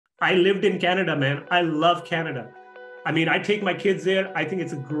I lived in Canada, man. I love Canada. I mean, I take my kids there. I think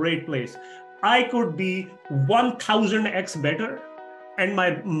it's a great place. I could be 1000x better. And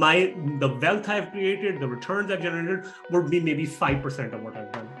the wealth I've created, the returns I've generated would be maybe 5% of what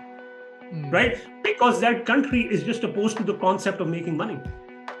I've done. Right? Because that country is just opposed to the concept of making money.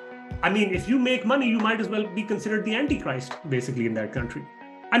 I mean, if you make money, you might as well be considered the Antichrist, basically, in that country.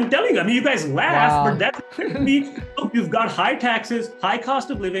 I'm telling you, I mean, you guys laugh, but that's look, you've got high taxes, high cost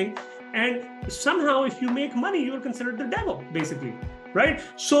of living, and somehow if you make money, you're considered the devil, basically, right?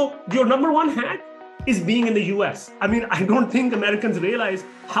 So your number one hack is being in the US. I mean, I don't think Americans realize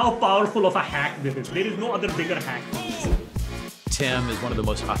how powerful of a hack this is. There is no other bigger hack. Tim is one of the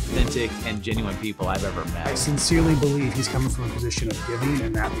most authentic and genuine people I've ever met. I sincerely believe he's coming from a position of giving,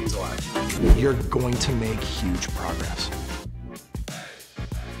 and that means a lot. You're going to make huge progress.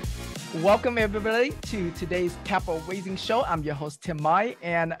 Welcome everybody to today's Capital Raising Show. I'm your host, Tim Mai,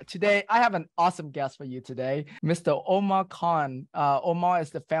 and today I have an awesome guest for you today, Mr. Omar Khan. Omar is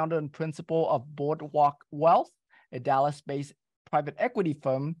the founder and principal of Boardwalk Wealth, a Dallas-based private equity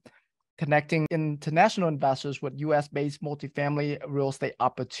firm connecting international investors with US-based multifamily real estate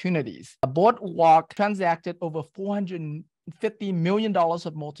opportunities. Boardwalk transacted over $450 million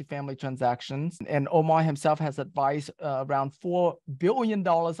of multifamily transactions, and Omar himself has advised around $4 billion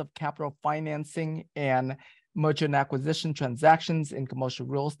of capital financing and merger and acquisition transactions in commercial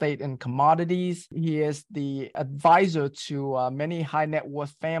real estate and commodities. He is the advisor to many high net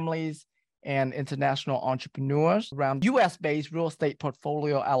worth families and international entrepreneurs around US-based real estate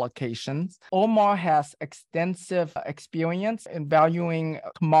portfolio allocations. Omar has extensive experience in valuing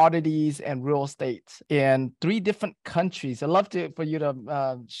commodities and real estate in 3 different countries. I'd love for you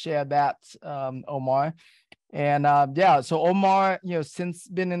to share that, Omar. And so Omar, since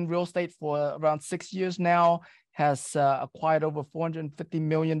been in real estate for around 6 years now, has acquired over $450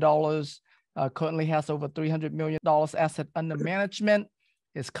 million, currently has over $300 million asset under management.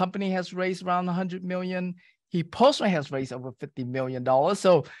 His company has raised around $100 million. He personally has raised over $50 million.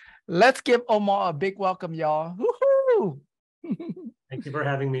 So let's give Omar a big welcome, y'all. Woo-hoo! Thank you for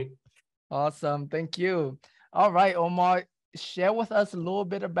having me. Awesome. Thank you. All right, Omar, share with us a little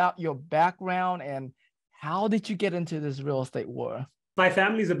bit about your background and how did you get into this real estate world? My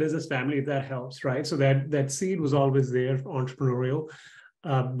family is a business family, if that helps, right? So that seed was always there, entrepreneurial.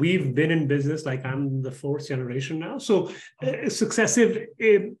 We've been in business, like I'm the 4th generation now. So successive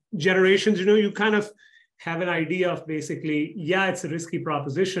generations, you kind of have an idea of basically, it's a risky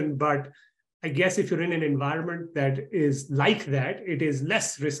proposition, but I guess if you're in an environment that is like that, it is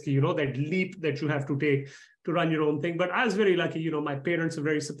less risky, that leap that you have to take to run your own thing. But I was very lucky, my parents are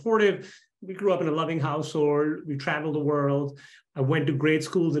very supportive. We grew up in a loving household. We traveled the world. I went to great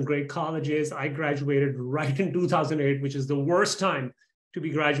schools and great colleges. I graduated right in 2008, which is the worst time to be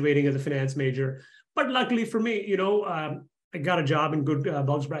graduating as a finance major. But luckily for me, I got a job in good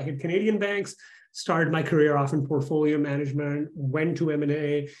bulge bracket Canadian banks, started my career off in portfolio management, went to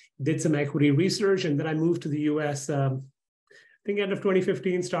M&A, did some equity research, and then I moved to the US, I think end of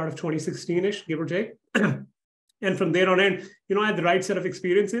 2015, start of 2016-ish, give or take. And from there on in, I had the right set of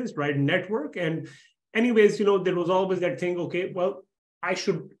experiences, right network. And anyways, there was always that thing, okay, well, I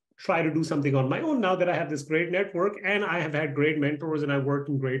should try to do something on my own now that I have this great network and I have had great mentors and I worked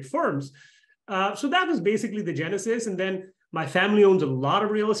in great firms. So that was basically the genesis. And then my family owns a lot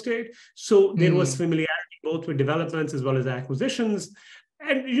of real estate. So there was familiarity both with developments as well as acquisitions.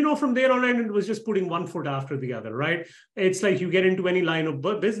 And, from there on in, it was just putting one foot after the other, right? It's like you get into any line of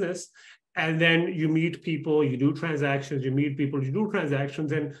business and then you meet people, you do transactions, you meet people, you do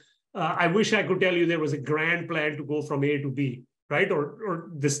transactions. And I wish I could tell you there was a grand plan to go from A to B, right? Or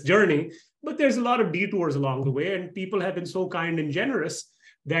this journey, but there's a lot of detours along the way, and people have been so kind and generous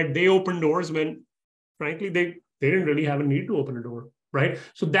that they open doors when, frankly, they didn't really have a need to open a door, right?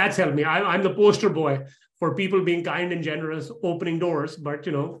 So that's helped me. I'm the poster boy for people being kind and generous, opening doors, but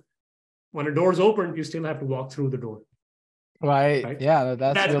when a door's open, you still have to walk through the door. Right? Yeah,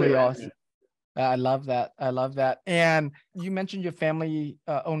 that's really awesome. I love that. I love that. And you mentioned your family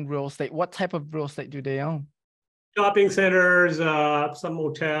own real estate. What type of real estate do they own? Shopping centers, some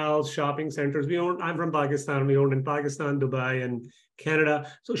hotels, shopping centers. I'm from Pakistan. We owned in Pakistan, Dubai, and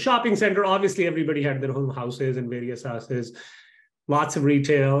Canada. So shopping center, obviously everybody had their own houses and various houses. Lots of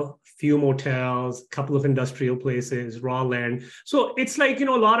retail, few motels, couple of industrial places, raw land. So it's like, a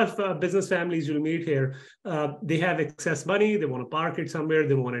lot of business families you'll meet here, they have excess money. They want to park it somewhere.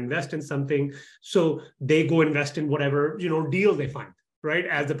 They want to invest in something. So they go invest in whatever, deal they find, right?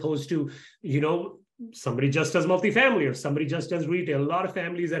 As opposed to, somebody just does multifamily or somebody just does retail. A lot of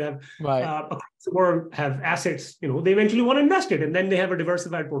families that have Right. across the world have assets, they eventually want to invest it, and then they have a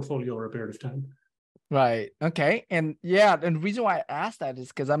diversified portfolio over a period of time. Right. Okay. And yeah, and the reason why I asked that is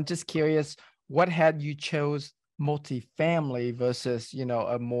because I'm just curious, what had you chose multifamily versus,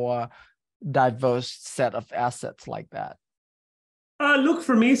 a more diverse set of assets like that? Look,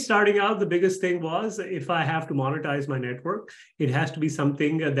 for me, starting out, the biggest thing was if I have to monetize my network, it has to be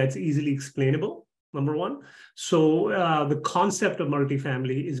something that's easily explainable, number one. So the concept of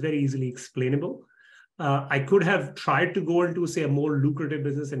multifamily is very easily explainable. I could have tried to go into, say, a more lucrative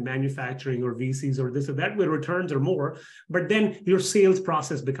business in manufacturing or VCs or this or that, where returns are more, but then your sales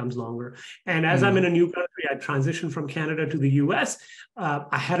process becomes longer. And as I'm in a new country, I transitioned from Canada to the US.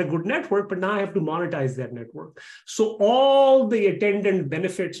 I had a good network, but now I have to monetize that network. So all the attendant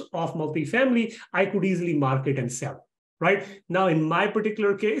benefits of multifamily, I could easily market and sell, right? Now, in my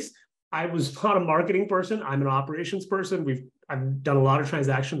particular case, I was not a marketing person. I'm an operations person. I've done a lot of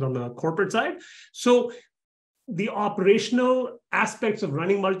transactions on the corporate side. So the operational aspects of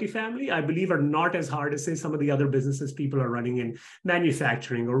running multifamily, I believe, are not as hard as, say, some of the other businesses people are running in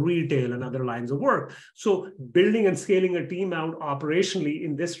manufacturing or retail and other lines of work. So building and scaling a team out operationally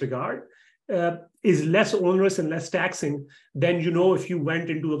in this regard is less onerous and less taxing than, if you went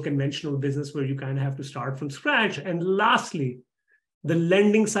into a conventional business where you kind of have to start from scratch. And lastly, the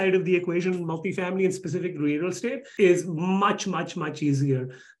lending side of the equation, multifamily and specific real estate, is much, much, much easier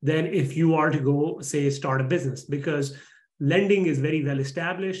than if you are to go, say, start a business, because lending is very well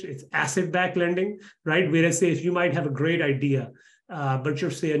established. It's asset-backed lending, right? Whereas, say, if you might have a great idea, but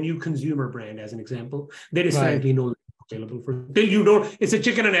you're, say, a new consumer brand, as an example, there is frankly no available for till you don't. It's a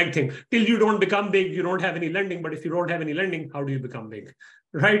chicken and egg thing. Till you don't become big, you don't have any lending. But if you don't have any lending, how do you become big,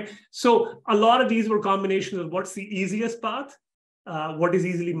 right? So a lot of these were combinations of what's the easiest path, what is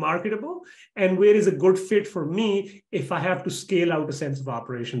easily marketable, and where is a good fit for me if I have to scale out a sense of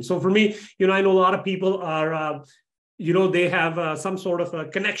operation. So for me, I know a lot of people are, they have some sort of a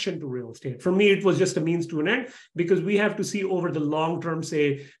connection to real estate. For me, it was just a means to an end, because we have to see over the long term,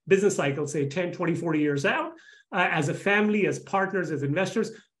 say, business cycle, say 10, 20, 40 years out, as a family, as partners, as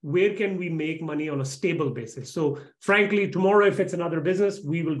investors, where can we make money on a stable basis? So frankly, tomorrow, if it's another business,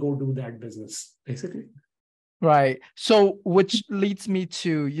 we will go do that business, basically. Right. So, which leads me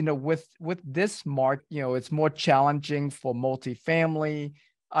to, with this market, it's more challenging for multifamily.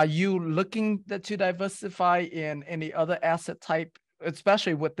 Are you looking to diversify in any other asset type,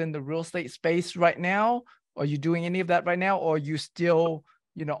 especially within the real estate space right now? Are you doing any of that right now, or are you still,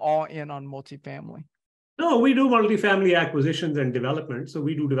 all in on multifamily? No, we do multifamily acquisitions and development. So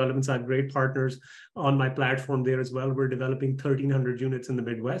we do developments. I have great partners on my platform there as well. We're developing 1,300 units in the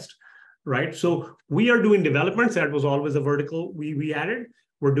Midwest. Right. So we are doing developments. That was always a vertical we added.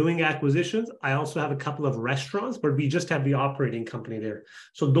 We're doing acquisitions. I also have a couple of restaurants, but we just have the operating company there.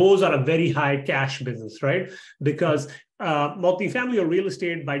 So those are a very high cash business, right? Because multifamily or real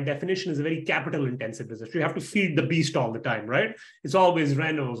estate, by definition, is a very capital intensive business. You have to feed the beast all the time, right? It's always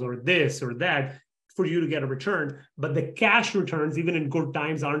renos or this or that for you to get a return. But the cash returns, even in good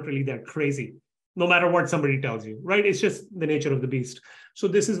times, aren't really that crazy, no matter what somebody tells you, right? It's just the nature of the beast. So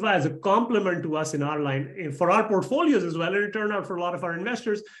this is why, as a complement to us in our line, for our portfolios as well, and it turned out for a lot of our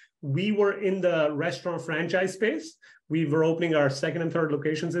investors, we were in the restaurant franchise space. We were opening our second and third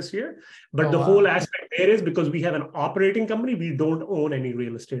locations this year. But whole aspect there is, because we have an operating company, we don't own any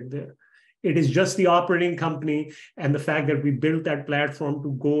real estate there. It is just the operating company and the fact that we built that platform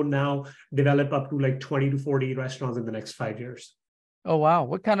to go now develop up to like 20 to 40 restaurants in the next 5 years. Oh, wow.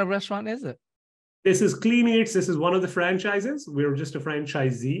 What kind of restaurant is it? This is Clean Eats. This is one of the franchises. We're just a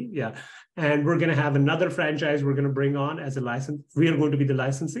franchisee. Yeah. And we're going to have another franchise we're going to bring on as a license. We are going to be the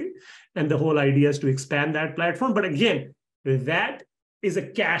licensee. And the whole idea is to expand that platform. But again, that is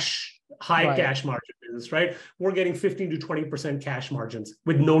a high cash margin business, right? We're getting 15 to 20% cash margins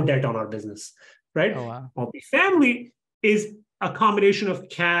with no debt on our business, right? Oh, wow. Multifamily is a combination of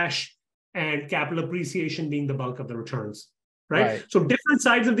cash and capital appreciation being the bulk of the returns. Right? So different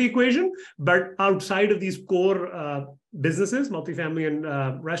sides of the equation, but outside of these core businesses, multifamily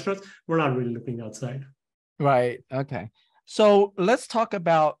and restaurants, we're not really looking outside. Right. Okay. So let's talk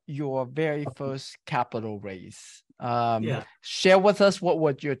about your very first capital raise. Share with us what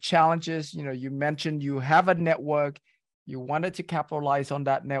were your challenges. You mentioned you have a network, you wanted to capitalize on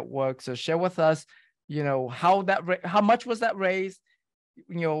that network. So share with us, how much was that raise?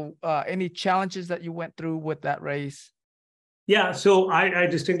 Any challenges that you went through with that raise? Yeah, so I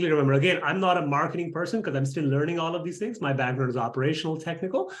distinctly remember. Again, I'm not a marketing person because I'm still learning all of these things. My background is operational,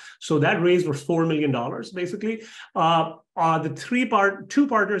 technical. So that raise was $4 million, basically. The two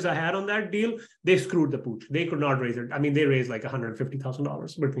partners I had on that deal, they screwed the pooch. They could not raise it. I mean, they raised like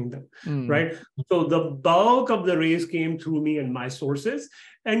 $150,000 between them, right? So the bulk of the raise came through me and my sources.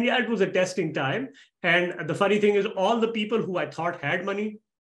 And yeah, it was a testing time. And the funny thing is, all the people who I thought had money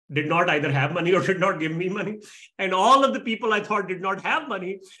did not either have money or did not give me money. And all of the people I thought did not have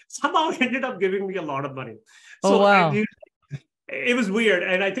money somehow ended up giving me a lot of money. Oh, So wow. it was weird.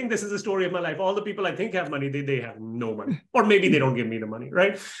 And I think this is the story of my life. All the people I think have money, they have no money. Or maybe they don't give me the money,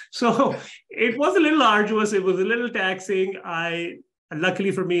 right? So it was a little arduous. It was a little taxing.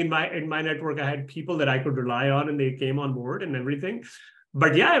 Luckily for me, in my network, I had people that I could rely on and they came on board and everything.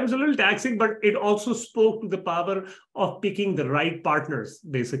 But yeah, it was a little taxing, but it also spoke to the power of picking the right partners,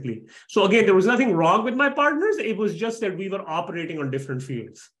 basically. So again, there was nothing wrong with my partners. It was just that we were operating on different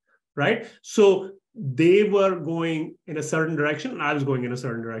fields, right? So they were going in a certain direction and I was going in a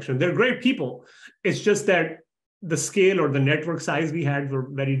certain direction. They're great people. It's just that the scale or the network size we had were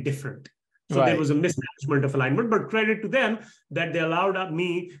very different. So there was a mismanagement of alignment, but credit to them that they allowed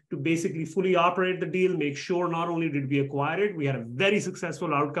me to basically fully operate the deal, make sure not only did we acquire it, we had a very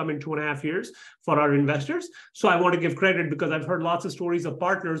successful outcome in 2.5 years for our investors. So I want to give credit because I've heard lots of stories of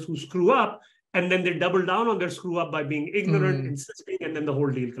partners who screw up and then they double down on their screw up by being ignorant, insisting, and then the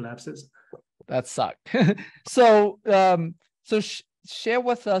whole deal collapses. That sucked. So, share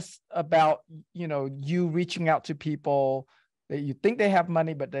with us about, you reaching out to people that you think they have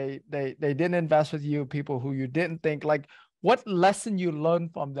money, but they didn't invest with you, people who you didn't think, like, what lesson you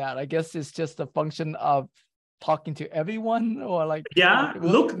learned from that? I guess it's just a function of talking to everyone, or like... Yeah,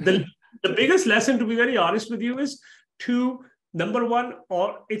 look, the biggest lesson, to be very honest with you, is to, number one,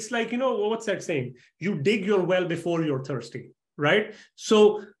 or it's like, what's that saying? You dig your well before you're thirsty, right?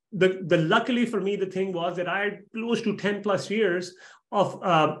 So the luckily for me, the thing was that I had close to 10 plus years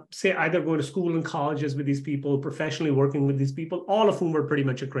of, say, either going to school and colleges with these people, professionally working with these people, all of whom were pretty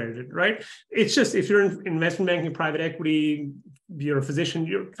much accredited, right? It's just, if you're in investment banking, private equity, you're a physician,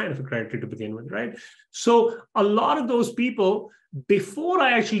 you're kind of accredited to begin with, right? So a lot of those people, before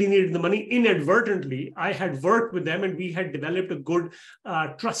I actually needed the money, inadvertently, I had worked with them and we had developed a good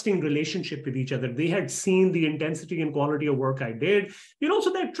trusting relationship with each other. They had seen the intensity and quality of work I did.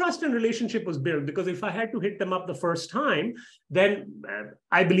 So that trust and relationship was built, because if I had to hit them up the first time, then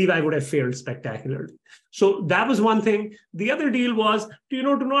I believe I would have failed spectacularly. So that was one thing. The other deal was, to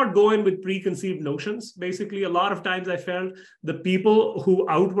not go in with preconceived notions. Basically, a lot of times I felt the people who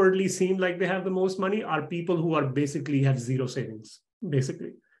outwardly seem like they have the most money are people who are basically have zero savings.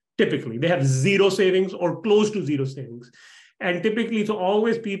 Basically, typically they have zero savings or close to zero savings. And typically it's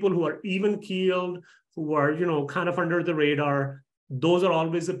always people who are even keeled, who are, kind of under the radar. Those are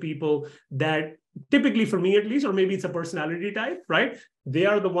always the people that typically, for me at least, or maybe it's a personality type, right? They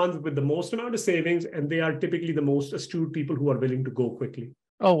are the ones with the most amount of savings, and they are typically the most astute people who are willing to go quickly.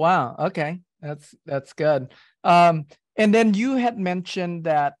 Oh, wow. Okay. That's good. And then you had mentioned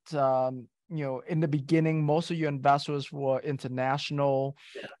that, in the beginning, most of your investors were international.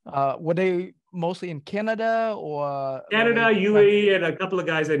 Were they mostly in Canada or? Canada, UAE, and a couple of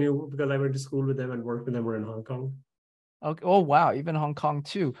guys I knew because I went to school with them and worked with them were in Hong Kong. Okay. Oh, wow. Even Hong Kong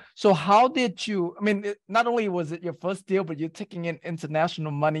too. So how did you, not only was it your first deal, but you're taking in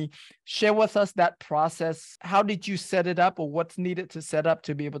international money. Share with us that process. How did you set it up, or what's needed to set up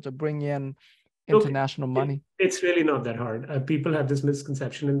to be able to bring in international money? It's really not that hard. People have this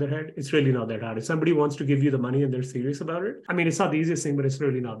misconception in their head. It's really not that hard. If somebody wants to give you the money and they're serious about it, it's not the easiest thing, but it's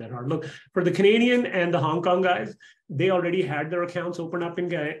really not that hard. Look, for the Canadian and the Hong Kong guys, they already had their accounts open up in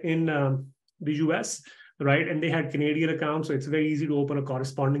the US. Right. And they had Canadian accounts. So it's very easy to open a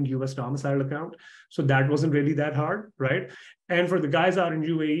corresponding US domiciled account. So that wasn't really that hard. Right. And for the guys out in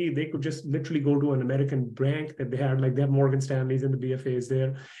UAE, they could just literally go to an American bank that they had, like they have Morgan Stanley's and the BFAs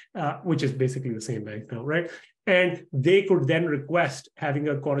there, which is basically the same bank now. Right. And they could then request having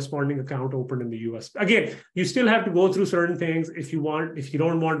a corresponding account opened in the US. Again, you still have to go through certain things. If you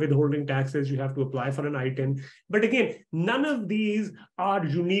don't want withholding taxes, you have to apply for an ITIN. But again, none of these are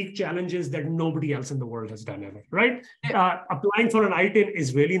unique challenges that nobody else in the world has done ever, right? Applying for an ITIN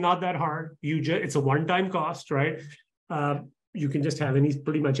is really not that hard. It's a one-time cost, right? You can just have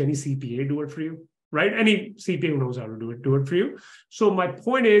pretty much any CPA do it for you, right? Any CPA who knows how to do it for you. So my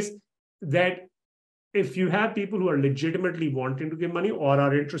point is that if you have people who are legitimately wanting to give money or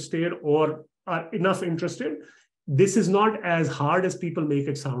are interested or are enough interested, this is not as hard as people make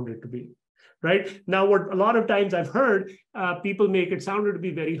it sound it to be. right? Now, what a lot of times I've heard people make it sounded to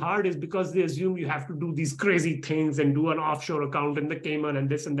be very hard is because they assume you have to do these crazy things and do an offshore account in the Cayman and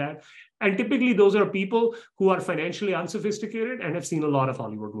this and that. And typically those are people who are financially unsophisticated and have seen a lot of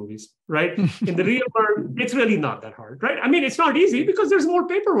Hollywood movies, right? In the real world, it's really not that hard, right? I mean, it's not easy because there's more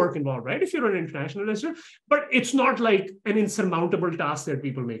paperwork involved, right? If you're an international investor, but it's not like an insurmountable task that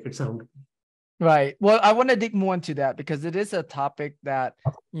people make it sound. Right. Well, I want to dig more into that because it is a topic that,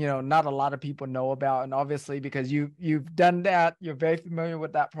 not a lot of people know about. And obviously, because you've done that, you're very familiar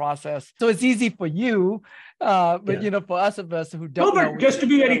with that process. So it's easy for you. But, for us of us who don't know. No, but just to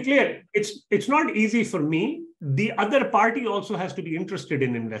be very clear, it's not easy for me. The other party also has to be interested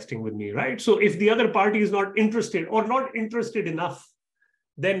in investing with me, right? So if the other party is not interested or not interested enough,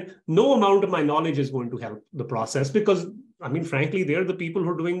 then no amount of my knowledge is going to help the process because, I mean, frankly, they're the people who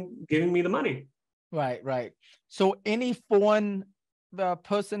are giving me the money. Right. So any foreign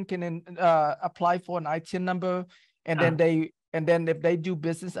person can apply for an ITIN number, and then if they do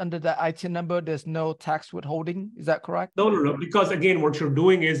business under the ITIN number, there's no tax withholding. Is that correct? No. Because again, what you're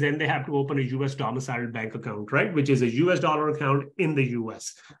doing is then they have to open a US domiciled bank account, right? Which is a US dollar account in the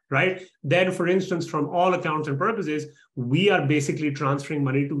US, right? Then, for instance, from all accounts and purposes, we are basically transferring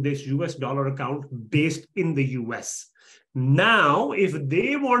money to this US dollar account based in the US. Now, if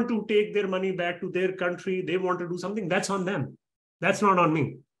they want to take their money back to their country, they want to do something, that's on them. That's not on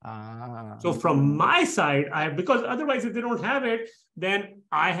me. So from my side, because otherwise, if they don't have it, then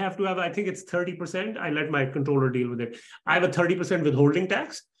I have to have, I think it's 30%. I let my controller deal with it. I have a 30% withholding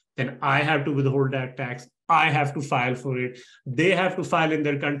tax. Then I have to withhold that tax. I have to file for it. They have to file in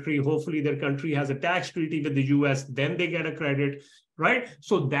their country. Hopefully their country has a tax treaty with the US. Then they get a credit, right?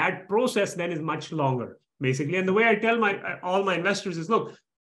 So that process then is much longer, basically. And the way I tell all my investors is, look,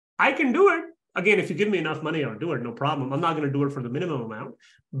 I can do it. Again, if you give me enough money, I'll do it, no problem. I'm not going to do it for the minimum amount.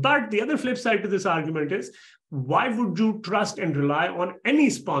 But the other flip side to this argument is, why would you trust and rely on any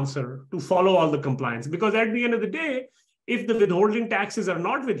sponsor to follow all the compliance? Because at the end of the day, if the withholding taxes are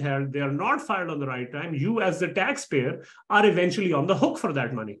not withheld, they are not filed on the right time, you as the taxpayer are eventually on the hook for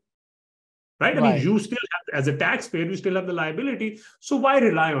that money. Right? I mean, you still have, as a taxpayer, you still have the liability. So why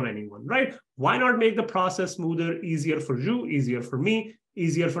rely on anyone, right? Why not make the process smoother, easier for you, easier for me,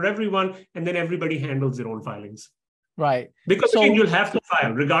 easier for everyone, and then everybody handles their own filings. Right. Because again, you'll have to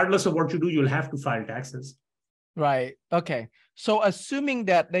file, regardless of what you do, you'll have to file taxes. Right. Okay. So assuming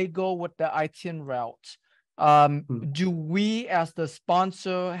that they go with the ITIN route, do we as the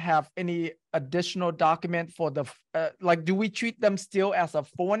sponsor have any additional document for the, do we treat them still as a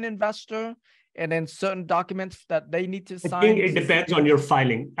foreign investor and then certain documents that they need to sign? I think it depends on your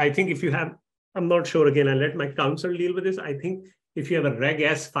filing. I think if you have, I'm not sure, again, I let my counsel deal with this. I think if you have a Reg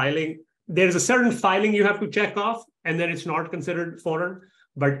S filing, there's a certain filing you have to check off, and then it's not considered foreign.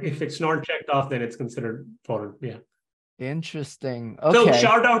 But if it's not checked off, then it's considered foreign. Yeah. Interesting. Okay. So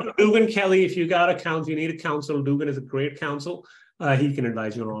shout out to Dugan Kelly. If you got a counsel, you need a counsel. Dugan is a great counsel. He can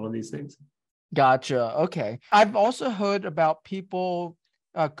advise you on all of these things. Gotcha. Okay. I've also heard about people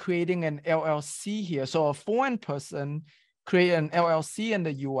creating an LLC here. So a foreign person create an LLC in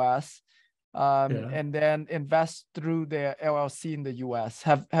the US and then invest through their LLC in the US.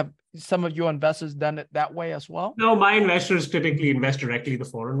 Have some of your investors done it that way as well? No, my investors typically invest directly, the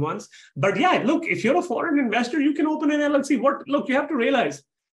foreign ones. But yeah, look, if you're a foreign investor, you can open an LLC. Look, you have to realize,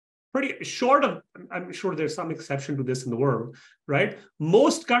 pretty short of, I'm sure there's some exception to this in the world, right?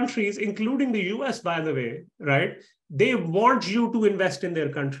 Most countries, including the US, by the way, right? They want you to invest in their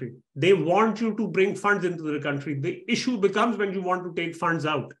country. They want you to bring funds into their country. The issue becomes when you want to take funds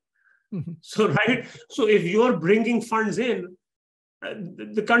out. So, right? So if you're bringing funds in,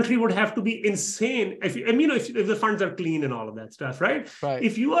 the country would have to be insane. If the funds are clean and all of that stuff, right?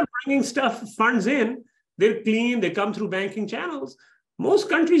 If you are bringing funds in, they're clean, they come through banking channels. Most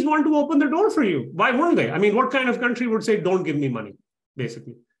countries want to open the door for you. Why wouldn't they? I mean, what kind of country would say, don't give me money,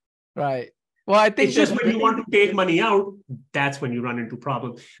 basically? Right. Well, I think it's just when you want to take money out, that's when you run into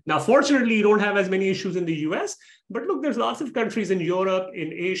problems. Now, fortunately, you don't have as many issues in the US, but look, there's lots of countries in Europe,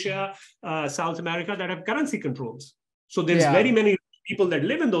 in Asia, South America that have currency controls. So there's very many people that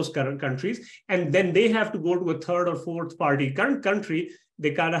live in those current countries, and then they have to go to a third or fourth party current country.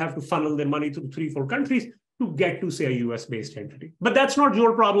 They kind of have to funnel their money to 3-4 countries to get to, say, a US-based entity. But that's not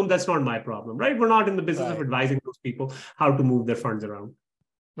your problem. That's not my problem, right? We're not in the business of advising those people how to move their funds around.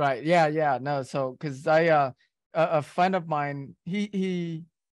 Right. Yeah. No. So, because a friend of mine, he's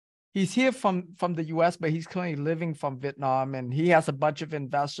here from the US, but he's currently living from Vietnam, and he has a bunch of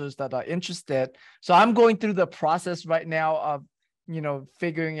investors that are interested. So I'm going through the process right now of,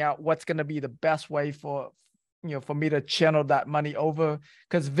 figuring out what's going to be the best way for for me to channel that money over,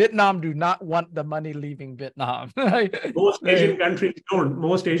 because Vietnam do not want the money leaving Vietnam. Most Asian countries don't.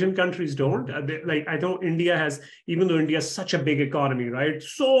 Most Asian countries don't. Like I know India has, even though India is such a big economy, right?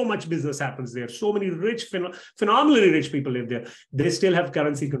 So much business happens there. So many rich, phenomenally rich people live there. They still have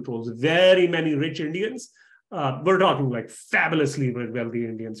currency controls. Very many rich Indians. We're talking like fabulously wealthy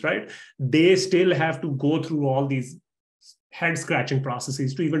Indians, right? They still have to go through all these head-scratching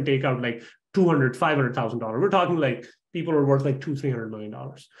processes to even take out like $200,000, $500,000. We're talking like people are worth like $200-300 million.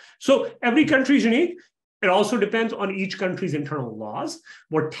 So every country is unique. It also depends on each country's internal laws.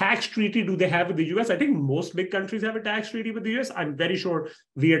 What tax treaty do they have with the US? I think most big countries have a tax treaty with the US. I'm very sure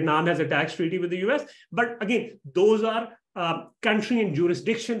Vietnam has a tax treaty with the US. But again, those are country and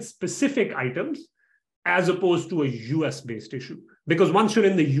jurisdiction specific items as opposed to a US-based issue. Because once you're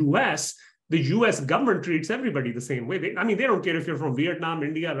in the US government treats everybody the same way. They don't care if you're from Vietnam,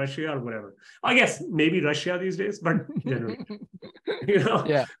 India, Russia, or whatever. I guess maybe Russia these days, but generally,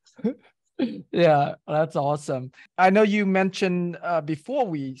 Yeah. Yeah, that's awesome. I know you mentioned before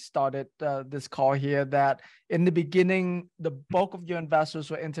we started this call here that in the beginning, the bulk of your investors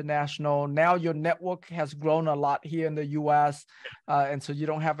were international. Now your network has grown a lot here in the US, and so you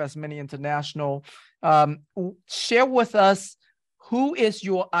don't have as many international. Share with us, who is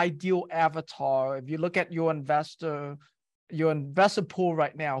your ideal avatar? If you look at your investor pool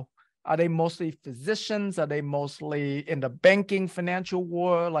right now, are they mostly physicians? Are they mostly in the banking, financial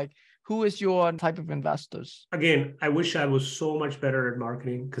world? Like, who is your type of investors? Again, I wish I was so much better at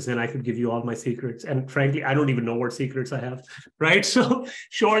marketing because then I could give you all my secrets. And frankly, I don't even know what secrets I have, right? So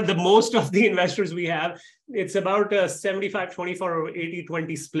sure, the most of the investors we have, it's about a 75-25 or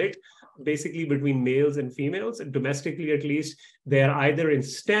 80-20 split, basically between males and females. And domestically, at least, they're either in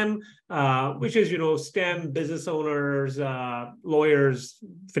STEM, which is, STEM, business owners, lawyers,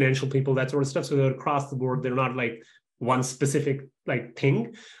 financial people, that sort of stuff. So they're across the board. They're not like one specific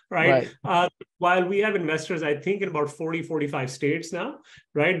thing, right? While we have investors, I think in about 40-45 states now,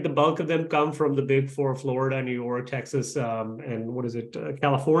 right? The bulk of them come from the big four: Florida, New York, Texas, and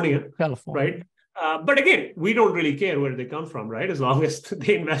California, right? But again, we don't really care where they come from, right? As long as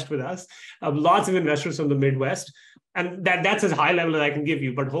they invest with us. Lots of investors from the Midwest, and that's as high level as I can give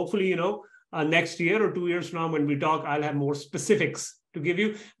you. But hopefully, next year or 2 years from now, when we talk, I'll have more specifics to give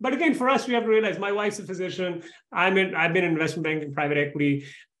you. But again, for us, we have to realize my wife's a physician. I've been in investment banking, private equity.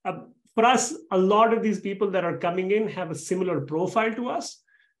 For us, a lot of these people that are coming in have a similar profile to us,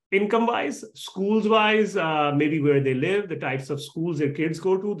 income-wise, schools-wise, maybe where they live, the types of schools their kids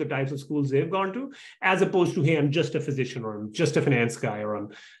go to, the types of schools they've gone to, as opposed to, hey, I'm just a physician, or I'm just a finance guy, or I'm,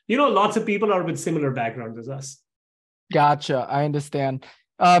 lots of people are with similar backgrounds as us. Gotcha. I understand.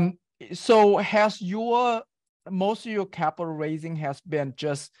 So has most of your capital raising has been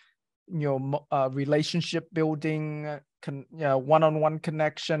just, relationship building, one-on-one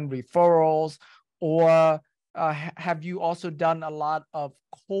connection, referrals, or have you also done a lot of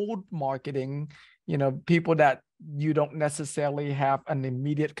cold marketing, people that you don't necessarily have an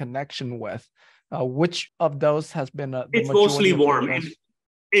immediate connection with? Which of those has been it's mostly warm.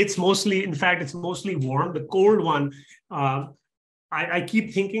 It's mostly warm. The cold one, I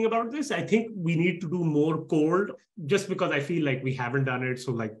keep thinking about this. I think we need to do more cold just because I feel like we haven't done it.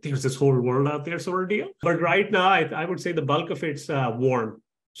 So there's this whole world out there sort of deal. But right now, I would say the bulk of it's warm.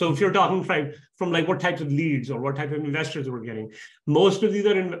 So if you're talking from what types of leads or what type of investors we're getting, most,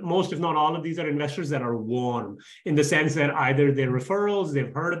 if not all of these are investors that are warm in the sense that either they're referrals,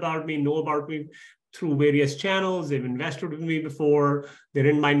 they've heard about me, know about me through various channels, they've invested with me before, they're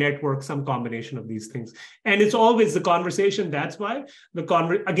in my network, some combination of these things. And it's always the conversation. That's why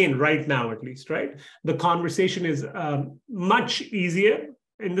again, right now at least, right? The conversation is much easier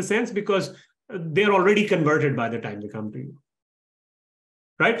in the sense because they're already converted by the time they come to you,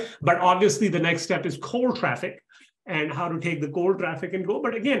 right? But obviously the next step is cold traffic and how to take the cold traffic and go.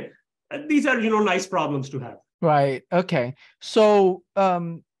 But again, these are, nice problems to have. Right. Okay. So,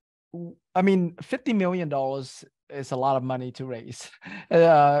 $50 million is a lot of money to raise.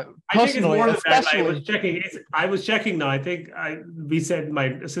 I think it's more than that. I was checking now. I think we said my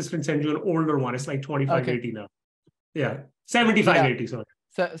assistant sent you an older one. It's like 25, okay. 80 now. Yeah. 75, 80, sorry.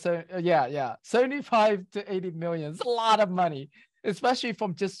 So 75 to 80 million. It's a lot of money, especially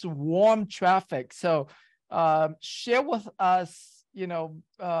from just warm traffic. So share with us,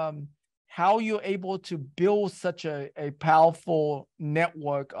 how you're able to build such a powerful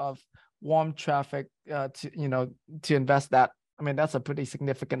network of warm traffic to invest that I mean, that's a pretty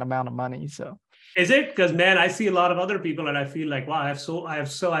significant amount of money. So is it? Because man, I see a lot of other people and I feel like, wow, I have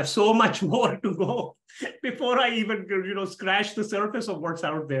so much more to go before I even, scratch the surface of what's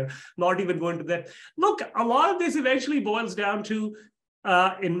out there, not even going to that. Look, a lot of this eventually boils down to,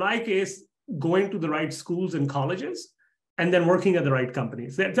 in my case, going to the right schools and colleges and then working at the right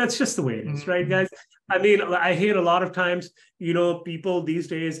companies. That's just the way it is, right, guys? I mean, I hear a lot of times, people these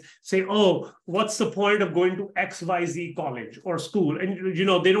days say, oh, what's the point of going to XYZ college or school? And,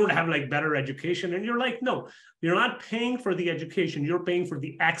 they don't have like better education. And you're like, no, you're not paying for the education. You're paying for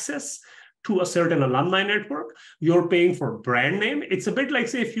the access to a certain alumni network. You're paying for brand name. It's a bit like,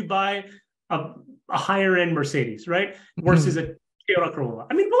 say, if you buy a higher end Mercedes, right? Versus a Toyota Corolla.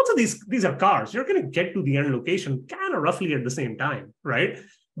 I mean, both of these are cars. You're going to get to the end location kind of roughly at the same time, right?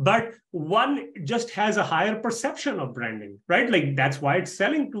 But one just has a higher perception of branding, right? Like that's why it's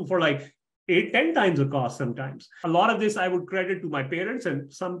selling for like 8-10 times the cost sometimes. A lot of this I would credit to my parents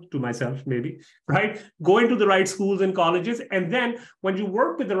and some to myself, maybe, right? Going to the right schools and colleges. And then when you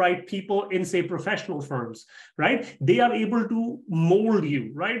work with the right people in, say, professional firms, right? They are able to mold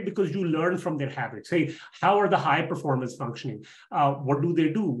you, right? Because you learn from their habits. Hey, how are the high performance functioning? What do they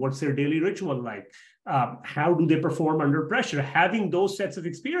do? What's their daily ritual like? How do they perform under pressure? Having those sets of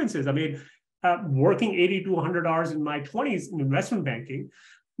experiences. I mean, working 80 to 100 hours in my 20s in investment banking,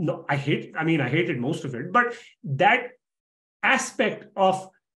 no, I hated most of it, but that aspect of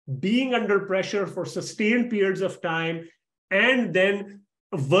being under pressure for sustained periods of time and then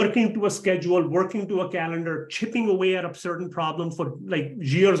working to a schedule, working to a calendar, chipping away at a certain problem for like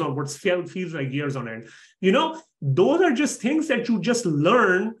years on what feels like years on end. Those are just things that you just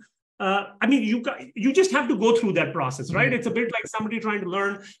learn. You just have to go through that process, right? It's a bit like somebody trying to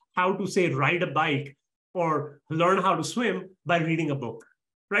learn how to, say, ride a bike or learn how to swim by reading a book.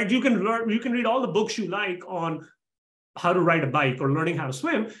 Right? You can read all the books you like on how to ride a bike or learning how to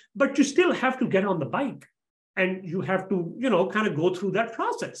swim, but you still have to get on the bike and you have to, kind of go through that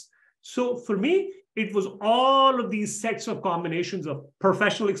process. So for me, it was all of these sets of combinations of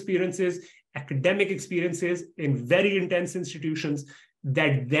professional experiences, academic experiences in very intense institutions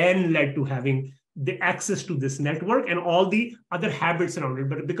that then led to having the access to this network and all the other habits around it.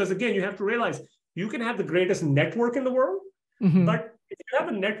 But because again, you have to realize you can have the greatest network in the world, but if you have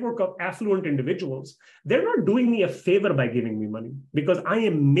a network of affluent individuals, they're not doing me a favor by giving me money because I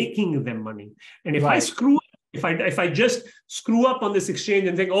am making them money. And if if I just screw up on this exchange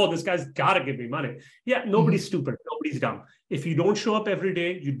and think, oh, this guy's got to give me money. Yeah, nobody's stupid. Nobody's dumb. If you don't show up every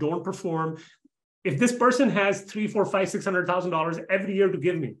day, you don't perform. If this person has $300,000, $400,000, $500,000, $600,000 every year to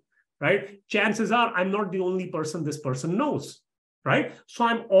give me, right? Chances are I'm not the only person this person knows. Right? So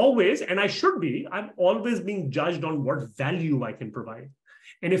I'm always being judged on what value I can provide.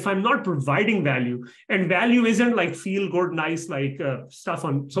 And if I'm not providing value, and value isn't like feel good, nice, like stuff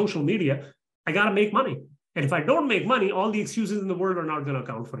on social media, I got to make money. And if I don't make money, all the excuses in the world are not going to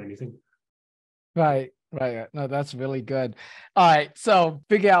account for anything. Right. No, that's really good. All right. So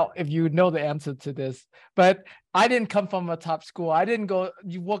figure out if you know the answer to this, but I didn't come from a top school.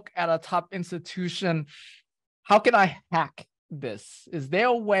 You work at a top institution. How can I hack this? Is there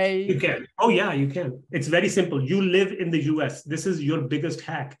a way? You can. Oh yeah, you can. It's very simple. You live in the US. This is your biggest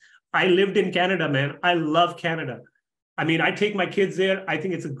hack. I lived in Canada, man. I love Canada. I mean, I take my kids there. I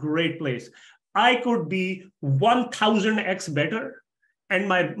think it's a great place. I could be 1000x better.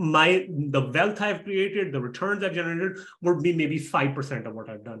 And the wealth I've created, the returns I've generated would be maybe 5% of what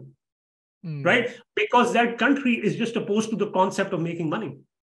I've done. Right? Because that country is just opposed to the concept of making money.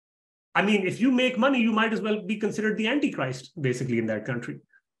 I mean, if you make money, you might as well be considered the Antichrist, basically, in that country.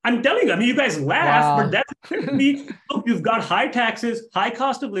 I'm telling you, I mean, you guys laugh, but that's look, you've got high taxes, high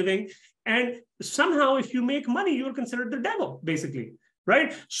cost of living, and somehow if you make money, you're considered the devil, basically,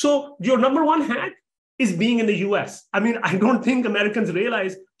 right? So your number one hack is being in the US. I mean, I don't think Americans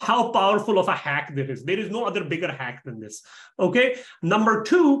realize how powerful of a hack there is. There is no other bigger hack than this, okay? Number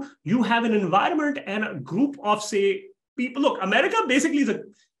two, you have an environment and a group of, say, people. Look, America basically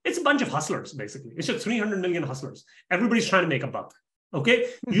it's a bunch of hustlers, basically. It's just 300 million hustlers. Everybody's trying to make a buck, okay?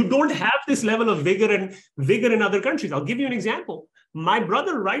 You don't have this level of vigor in other countries. I'll give you an example. My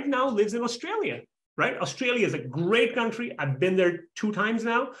brother right now lives in Australia, right? Australia is a great country. I've been there 2 times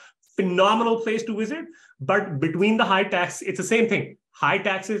now. Phenomenal place to visit. But between the high tax, it's the same thing. High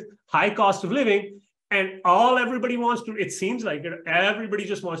taxes, high cost of living, and everybody wants to, it seems like everybody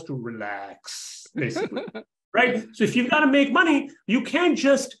just wants to relax, basically. Right? So if you've got to make money, you can't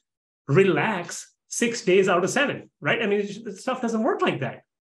just relax 6 days out of 7, right? I mean, stuff doesn't work like that,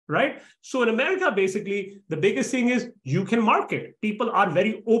 right? So in America, basically, the biggest thing is you can market. People are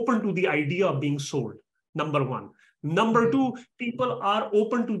very open to the idea of being sold, number one. Number two, people are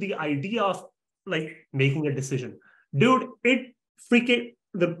open to the idea of like making a decision. Dude,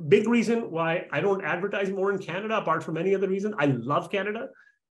 the big reason why I don't advertise more in Canada, apart from any other reason, I love Canada.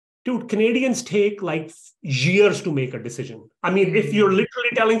 Dude, Canadians take like years to make a decision. I mean, if you're literally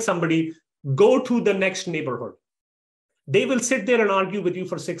telling somebody, go to the next neighborhood, they will sit there and argue with you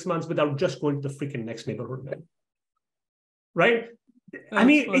for 6 months without just going to the freaking next neighborhood, man. Right? I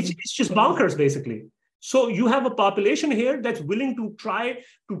mean, it's just bonkers, basically. So you have a population here that's willing to try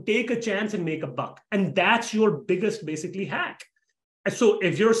to take a chance and make a buck. And that's your biggest, basically, hack. So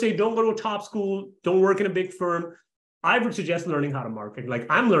if you're saying, don't go to a top school, don't work in a big firm, I would suggest learning how to market. Like,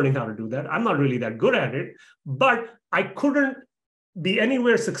 I'm learning how to do that. I'm not really that good at it, but I couldn't be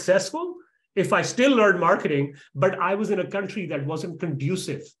anywhere successful if I still learned marketing, but I was in a country that wasn't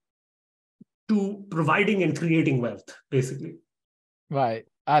conducive to providing and creating wealth, basically. Right.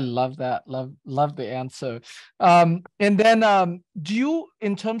 I love that. Love the answer. And then do you,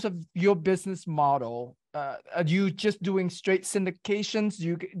 in terms of your business model, are you just doing straight syndications?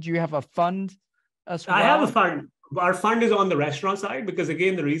 Do you have a fund as well? I have a fund. Our fund is on the restaurant side because,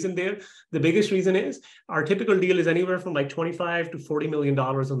 again, the biggest reason is our typical deal is anywhere from like $25 to $40 million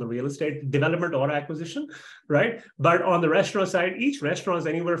on the real estate development or acquisition, right? But on the restaurant side, each restaurant is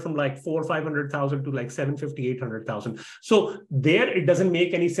anywhere from like $400,000 or $500,000 to like $750,000, $800,000. So there, it doesn't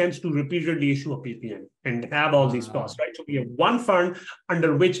make any sense to repeatedly issue a PPN and have all these costs, right? So we have one fund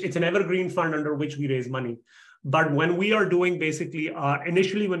under which it's an evergreen fund under which we raise money. But when we are doing basically,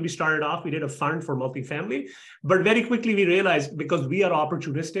 initially when we started off, we did a fund for multifamily, but very quickly we realized because we are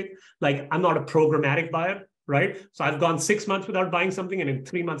opportunistic, like I'm not a programmatic buyer, right? So I've gone 6 months without buying something and in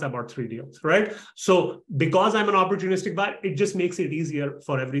 3 months I bought 3 deals, right? So because I'm an opportunistic buyer, it just makes it easier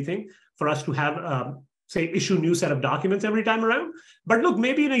for everything for us to have, say, issue new set of documents every time around. But look,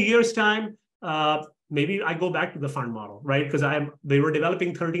 maybe in a year's time, maybe I go back to the fund model, right? Because they were developing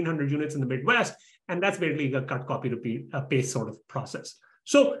 1,300 units in the Midwest. And that's basically a cut, copy, repeat, paste sort of process.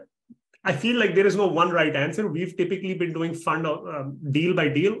 So I feel like there is no one right answer. We've typically been doing fund deal by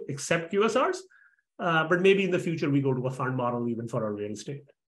deal, except QSRs. But maybe in the future, we go to a fund model even for our real estate.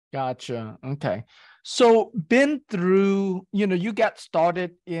 Gotcha. Okay. So been through, you got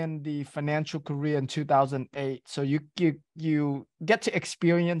started in the financial career in 2008. So you get to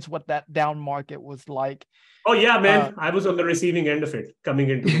experience what that down market was like. Oh, yeah, man. I was on the receiving end of it coming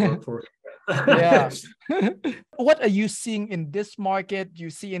into the workforce. Yeah. What are you seeing in this market? Do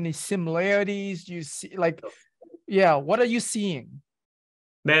you see any similarities? Do you see what are you seeing?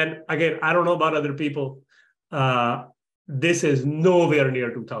 Man, again, I don't know about other people. This is nowhere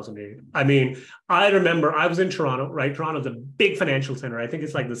near 2008. I mean, I remember I was in Toronto, right? Toronto's a big financial center. I think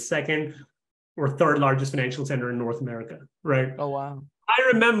it's like the second or third largest financial center in North America, right? Oh, wow.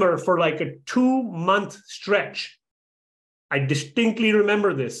 I remember for like a 2-month stretch, I distinctly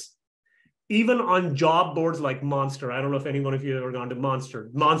remember this. Even on job boards like Monster, I don't know if anyone of you have ever gone to Monster.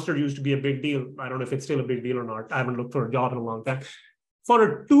 Monster used to be a big deal. I don't know if it's still a big deal or not. I haven't looked for a job in a long time. For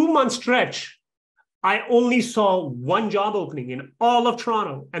a 2-month stretch, I only saw one job opening in all of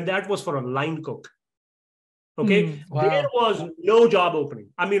Toronto, and that was for a line cook. Okay? Wow. There was no job opening.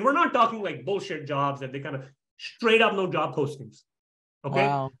 I mean, we're not talking like bullshit jobs that they kind of straight up no job postings. Okay?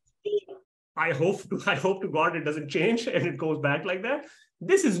 Wow. I hope to God it doesn't change and it goes back like that.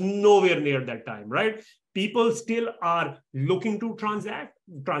 This is nowhere near that time, right? People still are looking to transact.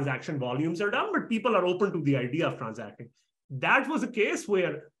 Transaction volumes are down, but people are open to the idea of transacting. That was a case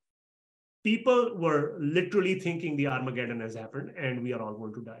where people were literally thinking the Armageddon has happened and we are all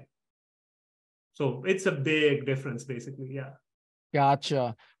going to die. So it's a big difference, basically. Yeah.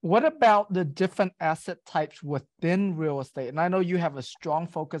 Gotcha. What about the different asset types within real estate? And I know you have a strong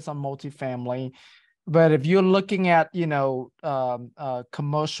focus on multifamily, but if you're looking at,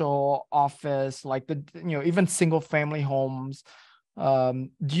 commercial office, like even single family homes, do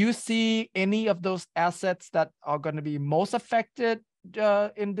you see any of those assets that are going to be most affected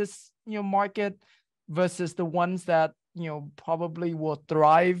in this, market versus the ones that, probably will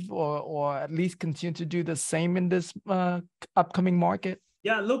thrive or at least continue to do the same in this upcoming market?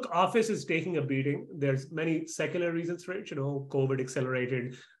 Yeah, look, office is taking a beating. There's many secular reasons for it. COVID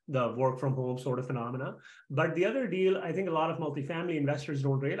accelerated the work from home sort of phenomena. But the other deal, I think a lot of multifamily investors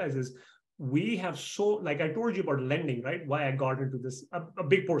don't realize is we have like I told you about lending, right? Why I got into this, a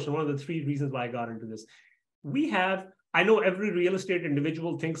big portion, one of the 3 reasons why I got into this. I know every real estate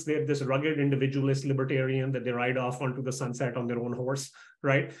individual thinks they're this rugged individualist libertarian that they ride off onto the sunset on their own horse,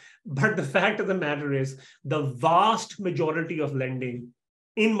 right? But the fact of the matter is the vast majority of lending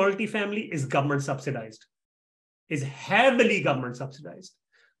in multifamily is government subsidized, is heavily government subsidized.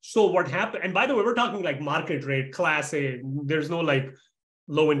 So what happened, and by the way, we're talking like market rate, class A, there's no like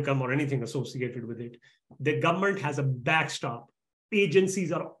low income or anything associated with it. The government has a backstop.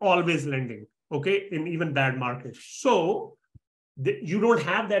 Agencies are always lending, okay, in even bad markets. So you don't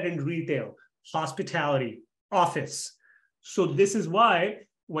have that in retail, hospitality, office. So this is why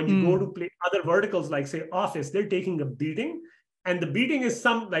when you go to play other verticals, like say office, they're taking a beating. And the beating is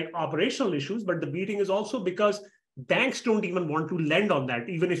some like operational issues, but the beating is also because banks don't even want to lend on that,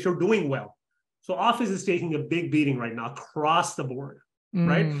 even if you're doing well. So office is taking a big beating right now across the board,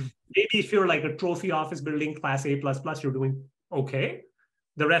 right? Maybe if you're like a trophy office building, class A++, you're doing okay.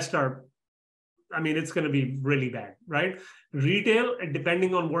 The rest are, I mean, it's going to be really bad, right? Retail,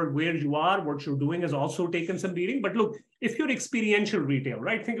 depending on where you are, what you're doing, has also taken some beating. But look, if you're experiential retail,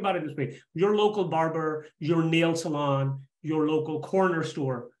 right? Think about it this way. Your local barber, your nail salon, your local corner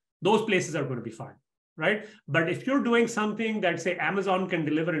store, those places are going to be fine, right? But if you're doing something that, say, Amazon can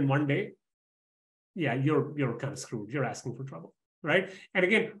deliver in one day, yeah, you're kind of screwed. You're asking for trouble, right? And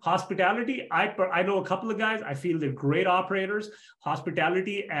again, hospitality, I know a couple of guys. I feel they're great operators.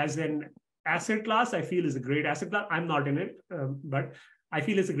 Hospitality as an asset class, I feel is a great asset class. I'm not in it, but I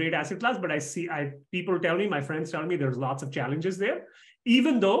feel it's a great asset class. But people tell me, my friends tell me, there's lots of challenges there,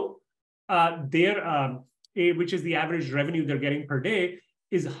 even though which is the average revenue they're getting per day,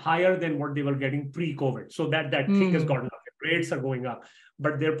 is higher than what they were getting pre-COVID. So that thing has gotten up. Rates are going up.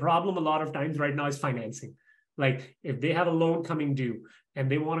 But their problem a lot of times right now is financing. Like if they have a loan coming due and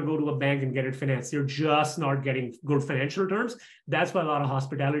they want to go to a bank and get it financed, they're just not getting good financial terms. That's why a lot of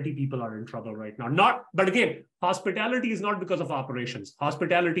hospitality people are in trouble right now. But again, hospitality is not because of operations.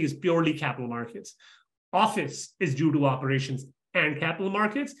 Hospitality is purely capital markets. Office is due to operations and capital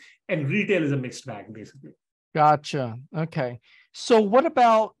markets, and retail is a mixed bag, basically. Gotcha. Okay. So what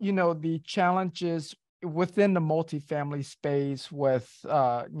about, the challenges within the multifamily space with,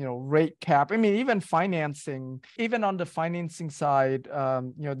 rate cap? I mean, even financing, even on the financing side,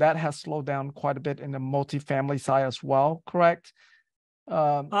 that has slowed down quite a bit in the multifamily side as well, correct?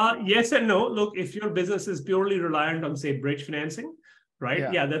 Yes and no. Look, if your business is purely reliant on, say, bridge financing,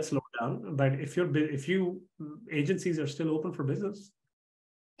 right? Yeah, that's slowed down. But if agencies are still open for business.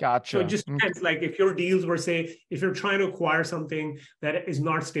 Gotcha. So it just depends. Like if your deals were, say, if you're trying to acquire something that is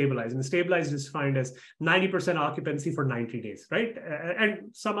not stabilized, and stabilized is defined as 90% occupancy for 90 days, right? And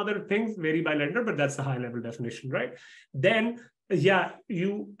some other things vary by lender, but that's the high level definition, right? Then, yeah,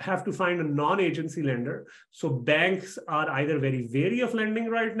 you have to find a non-agency lender. So banks are either very wary of lending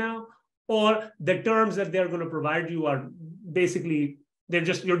right now, or the terms that they're going to provide you are basically,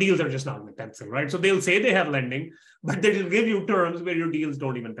 your deals are just not going to pencil, right? So they'll say they have lending, but they'll give you terms where your deals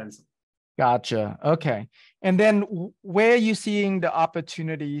don't even pencil. Gotcha. Okay. And then where are you seeing the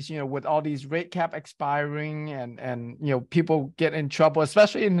opportunities, with all these rate cap expiring and people get in trouble,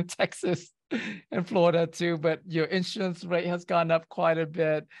 especially in Texas and Florida too, but your insurance rate has gone up quite a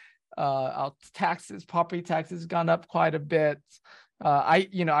bit. Our property taxes gone up quite a bit. I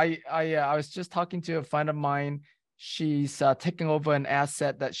was just talking to a friend of mine. She's taking over an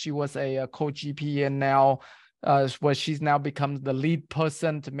asset that she was a co-GP in now, where she's now become the lead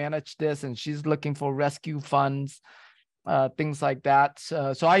person to manage this, and she's looking for rescue funds, things like that.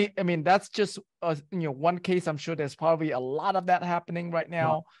 So I mean, that's just one case. I'm sure there's probably a lot of that happening right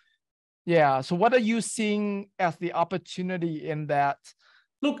now. Yeah. So what are you seeing as the opportunity in that?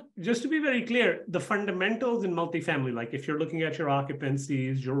 Look, just to be very clear, the fundamentals in multifamily, like if you're looking at your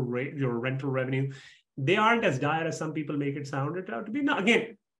occupancies, your rental revenue, they aren't as dire as some people make it sound out to be. Now,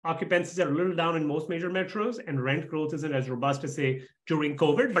 again, occupancies are a little down in most major metros, and rent growth isn't as robust as, say, during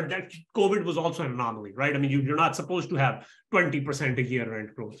COVID, but that COVID was also an anomaly, right? I mean, you're not supposed to have 20% a year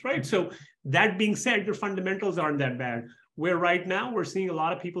rent growth, right? So that being said, your fundamentals aren't that bad. Where right now we're seeing a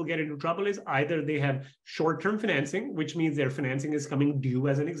lot of people get into trouble is either they have short-term financing, which means their financing is coming due,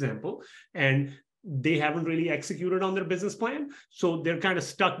 as an example, and they haven't really executed on their business plan. So they're kind of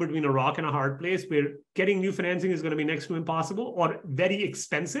stuck between a rock and a hard place where getting new financing is going to be next to impossible or very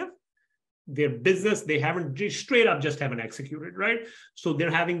expensive. Their business, they haven't straight up just haven't executed, right? So they're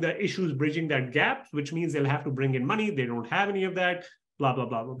having the issues bridging that gap, which means they'll have to bring in money. They don't have any of that, blah, blah,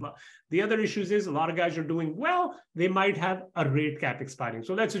 blah, blah, blah. The other issues is a lot of guys are doing well. They might have a rate cap expiring.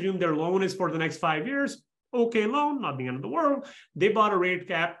 So let's assume their loan is for the next 5 years. Okay, loan, not the end of the world. They bought a rate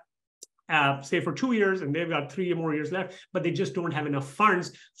cap say for 2 years, and they've got 3 more years left, but they just don't have enough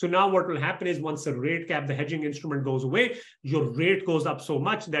funds. So now what will happen is once the rate cap, the hedging instrument goes away, your rate goes up so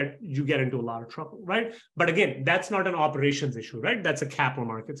much that you get into a lot of trouble, right? But again, that's not an operations issue, right? That's a capital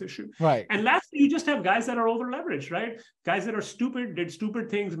markets issue. Right. And lastly, you just have guys that are over leveraged, right? Guys that are stupid, did stupid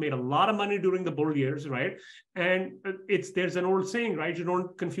things, made a lot of money during the bull years, right? And there's an old saying, right? You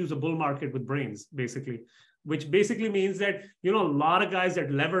don't confuse a bull market with brains, basically. Which basically means that, a lot of guys that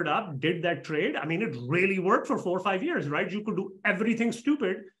levered up did that trade. I mean, it really worked for 4 or 5 years, right? You could do everything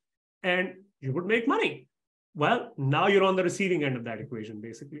stupid and you would make money. Well, now you're on the receiving end of that equation,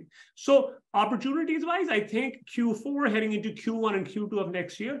 basically. So opportunities wise, I think Q4 heading into Q1 and Q2 of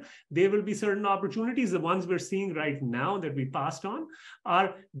next year, there will be certain opportunities. The ones we're seeing right now that we passed on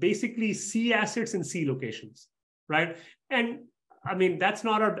are basically C assets and C locations, right? And I mean, that's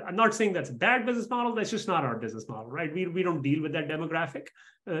not I'm not saying that's a bad business model. That's just not our business model, right? We don't deal with that demographic.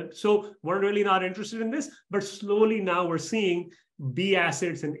 So we're really not interested in this, but slowly now we're seeing B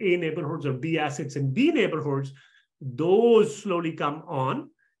assets in A neighborhoods or B assets in B neighborhoods. Those slowly come on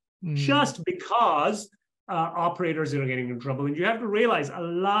just because operators are getting in trouble. And you have to realize a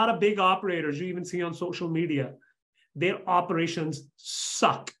lot of big operators you even see on social media, their operations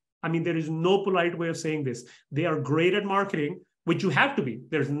suck. I mean, there is no polite way of saying this. They are great at marketing, which you have to be.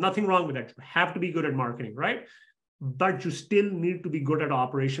 There's nothing wrong with that. You have to be good at marketing, right? But you still need to be good at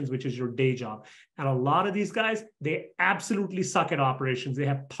operations, which is your day job. And a lot of these guys, they absolutely suck at operations. They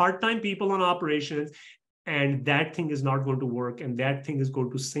have part-time people on operations, and that thing is not going to work. And that thing is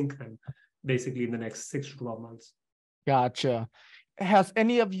going to sink them basically in the next 6 to 12 months. Gotcha. Has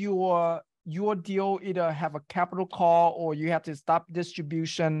any of your deal either have a capital call or you have to stop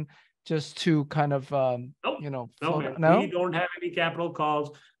distribution just to kind of, No, we don't have any capital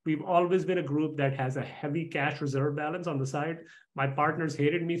calls. We've always been a group that has a heavy cash reserve balance on the side. My partners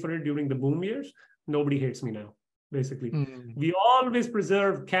hated me for it during the boom years. Nobody hates me now, basically. We always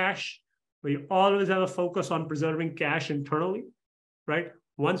preserve cash. We always have a focus on preserving cash internally, right?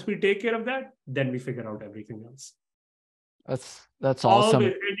 Once we take care of that, then we figure out everything else. That's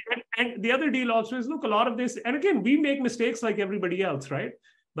awesome. And the other deal also is, look, a lot of this, and again, we make mistakes like everybody else, right?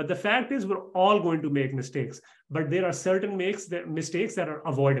 But the fact is we're all going to make mistakes, but there are certain mistakes that are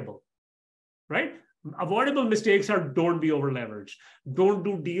avoidable, right? Avoidable mistakes are don't be over leveraged. Don't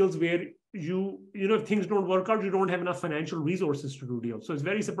do deals where if things don't work out, you don't have enough financial resources to do deals. So it's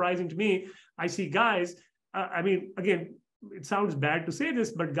very surprising to me. I see guys, I mean, again, it sounds bad to say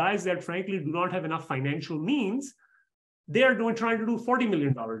this, but guys that frankly do not have enough financial means, they are trying to do $40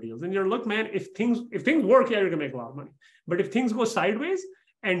 million deals. And you're, look, man, if things work, yeah, you're gonna make a lot of money. But if things go sideways,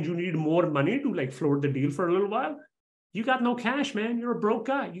 and you need more money to like float the deal for a little while, you got no cash, man. You're a broke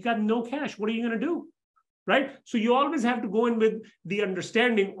guy. You got no cash. What are you going to do? Right? So you always have to go in with the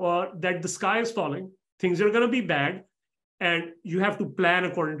understanding that the sky is falling. Things are going to be bad. And you have to plan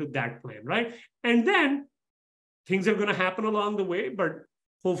according to that plan, right? And then things are going to happen along the way, but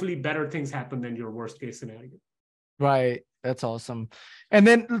hopefully better things happen than your worst case scenario. Right. That's awesome. And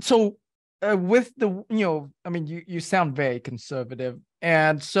then, so with the, I mean, you sound very conservative.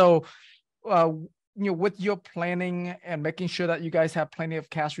 And so, with your planning and making sure that you guys have plenty of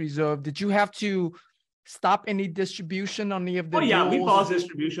cash reserve, did you have to stop any distribution on any of the deals? Yeah, we paused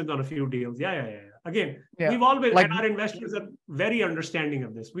distributions on a few deals. Yeah. Again, we've always, and our investors are very understanding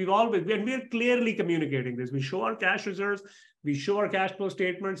of this. And we're clearly communicating this. We show our cash reserves, we show our cash flow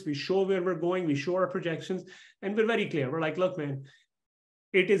statements, we show where we're going, we show our projections, and we're very clear. We're like, look, man,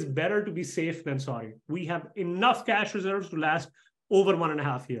 it is better to be safe than sorry. We have enough cash reserves to last over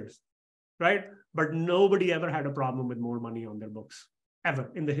 1.5 years, right? But nobody ever had a problem with more money on their books,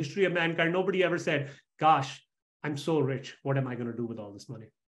 ever. In the history of mankind, nobody ever said, gosh, I'm so rich. What am I going to do with all this money?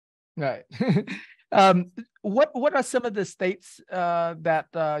 Right. What are some of the states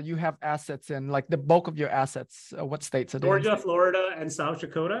that you have assets in, like the bulk of your assets? What states are they? Georgia, Florida, and South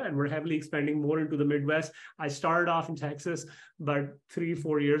Dakota, and we're heavily expanding more into the Midwest. I started off in Texas, but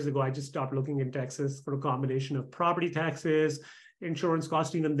 3-4 years ago, I just stopped looking in Texas for a combination of property taxes, insurance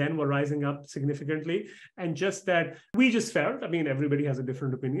costs even then were rising up significantly. And just that we just felt, I mean, everybody has a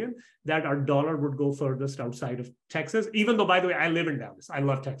different opinion, that our dollar would go furthest outside of Texas, even though, by the way, I live in Dallas. I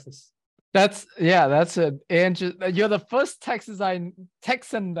love Texas. That's it. And you're the first Texan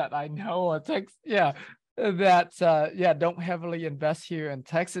that I know, that don't heavily invest here in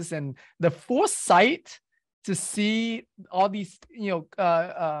Texas. And the foresight to see all these,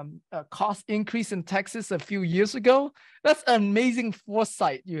 cost increase in Texas a few years ago, that's amazing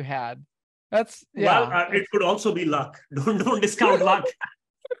foresight you had. Well, it could also be luck. Don't discount luck.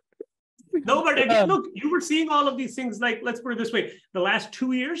 No, but again, look, you were seeing all of these things like, let's put it this way, the last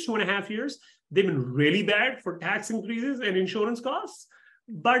 2 years, 2.5 years, they've been really bad for tax increases and insurance costs.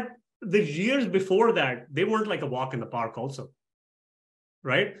 But the years before that, they weren't like a walk in the park also,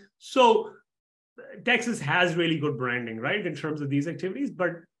 right? So Texas has really good branding, right, in terms of these activities.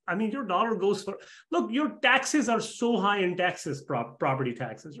 But I mean, your dollar goes for, look, your taxes are so high in Texas, property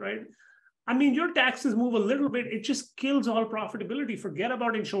taxes, right? I mean, your taxes move a little bit, it just kills all profitability. Forget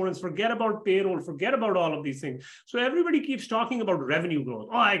about insurance, forget about payroll, forget about all of these things. So everybody keeps talking about revenue growth.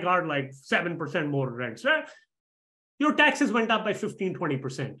 Oh, I got like 7% more rents, right? Your taxes went up by 15,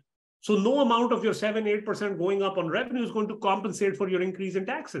 20%. So no amount of your 7, 8% going up on revenue is going to compensate for your increase in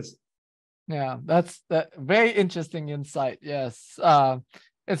taxes. Yeah, that's very interesting insight. Yes.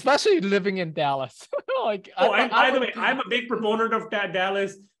 Especially living in Dallas. And by the way, I'm a big proponent of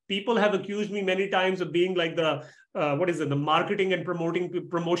Dallas. People have accused me many times of being like the the marketing and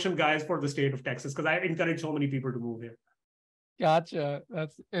promotion guys for the state of Texas, because I encourage so many people to move here. Gotcha.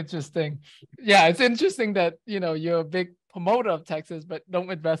 That's interesting. Yeah, it's interesting that you're a big promoter of Texas, but don't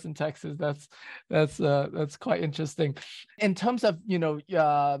invest in Texas. That's quite interesting. In terms of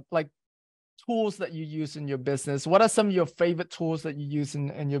like tools that you use in your business, what are some of your favorite tools that you use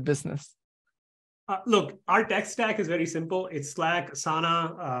in your business? Look, our tech stack is very simple. It's Slack,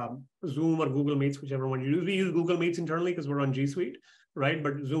 Asana, Zoom, or Google Meets, whichever one you use. We use Google Meets internally because we're on G Suite, right?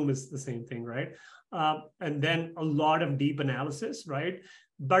 But Zoom is the same thing, right? And then a lot of deep analysis, right?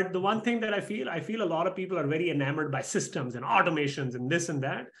 But the one thing that I feel a lot of people are very enamored by systems and automations and this and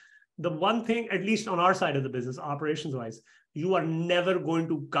that. The one thing, at least on our side of the business, operations-wise, you are never going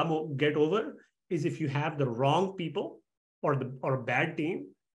to get over is if you have the wrong people or a bad team,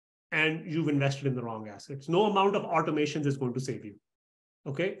 and you've invested in the wrong assets. No amount of automations is going to save you.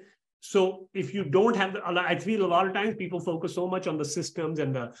 Okay. So if you don't have I feel a lot of times people focus so much on the systems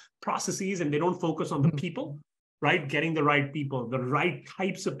and the processes, and they don't focus on the people, right? Getting the right people, the right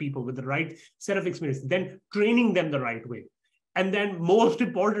types of people with the right set of experience, then training them the right way. And then most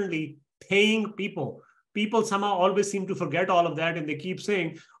importantly, paying people. People somehow always seem to forget all of that. And they keep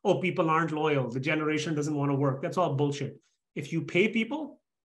saying, oh, people aren't loyal. The generation doesn't want to work. That's all bullshit. If you pay people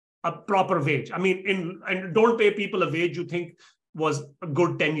a proper wage. I mean, and don't pay people a wage you think was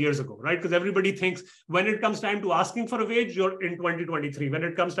good 10 years ago, right? Because everybody thinks when it comes time to asking for a wage, you're in 2023. When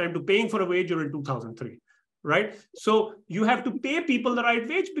it comes time to paying for a wage, you're in 2003, right? So you have to pay people the right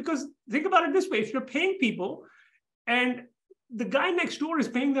wage, because think about it this way. If you're paying people and the guy next door is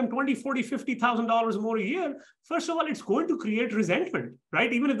paying them $20,000, $40,000, $50,000 more a year, first of all, it's going to create resentment,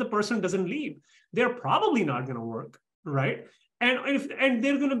 right? Even if the person doesn't leave, they're probably not going to work, right? And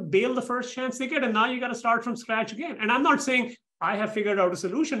they're going to bail the first chance they get. And now you got to start from scratch again. And I'm not saying I have figured out a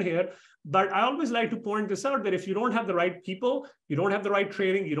solution here, but I always like to point this out, that if you don't have the right people, you don't have the right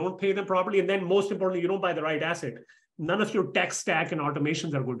training, you don't pay them properly, and then most importantly, you don't buy the right asset, none of your tech stack and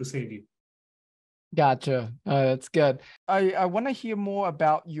automations are going to save you. Gotcha. That's good. I want to hear more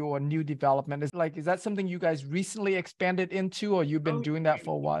about your new development. Is that something you guys recently expanded into, or you've been doing that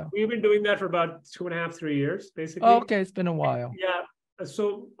for a while? We've been doing that for about 2.5, 3 years, basically. Oh, okay. It's been a while. Yeah.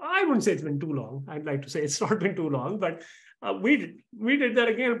 So I wouldn't say it's been too long. I'd like to say it's not been too long, but we did that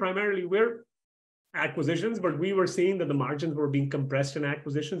again. Primarily, we're acquisitions, but we were seeing that the margins were being compressed in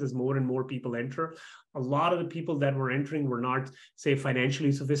acquisitions as more and more people enter. A lot of the people that were entering were not, say,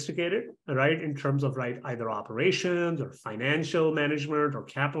 financially sophisticated, right? In terms of either operations or financial management or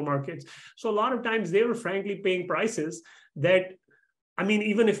capital markets. So a lot of times they were frankly paying prices that, I mean,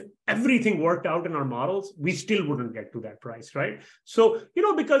 even if everything worked out in our models, we still wouldn't get to that price, right? So,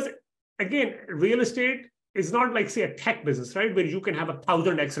 because again, real estate is not like, say, a tech business, right? Where you can have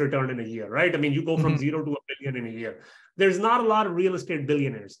 1,000x return in a year, right? I mean, you go from 0 to $1 billion in a year. There's not a lot of real estate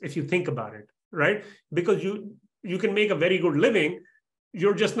billionaires, if you think about it, right? Because you can make a very good living.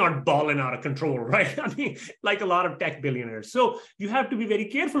 You're just not balling out of control, right? I mean, like a lot of tech billionaires. So you have to be very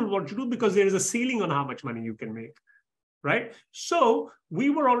careful what you do, because there is a ceiling on how much money you can make, right? So we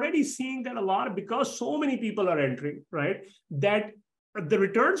were already seeing that because so many people are entering, right? That the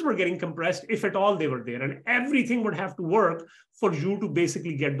returns were getting compressed, if at all they were there, and everything would have to work for you to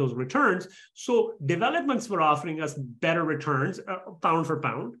basically get those returns. So developments were offering us better returns, pound for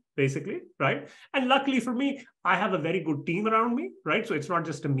pound, basically, right? And luckily for me, I have a very good team around me, right? So it's not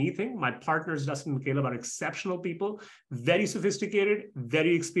just a me thing. My partners, Dustin and Caleb, are exceptional people, very sophisticated,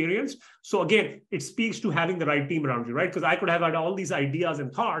 very experienced. So again, it speaks to having the right team around you, right? Because I could have had all these ideas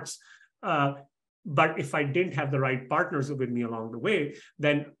and thoughts, but if I didn't have the right partners with me along the way,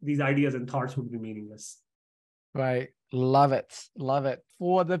 then these ideas and thoughts would be meaningless. Right. Love it. Love it.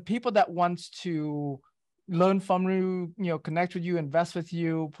 For the people that want to learn from you, connect with you, invest with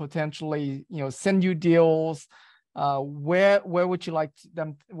you, potentially, send you deals, where would you like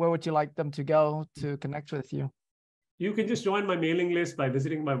them to go to connect with you? You can just join my mailing list by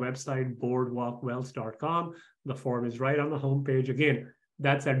visiting my website, boardwalkwealth.com. The form is right on the homepage. Again,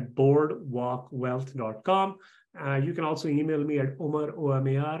 that's at boardwalkwealth.com. You can also email me at Omar,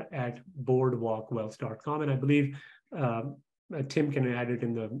 O-M-A-R, at boardwalkwealth.com. And I believe Tim can add it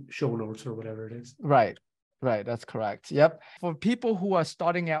in the show notes or whatever it is. Right. That's correct. Yep. For people who are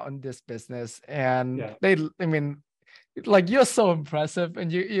starting out in this business and like you're so impressive,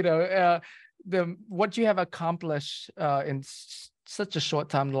 and what you have accomplished in such a short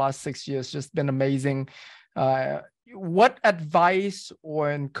time, the last 6 years, just been amazing. What advice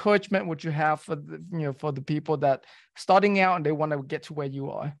or encouragement would you have for the people that starting out and they want to get to where you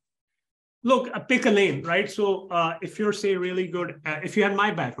are? Look, pick a lane, right? So if you're, say, really good, if you had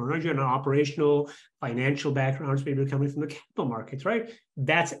my background, right? You're an operational, financial background, maybe you're coming from the capital markets, right?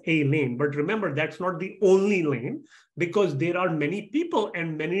 That's a lane. But remember, that's not the only lane, because there are many people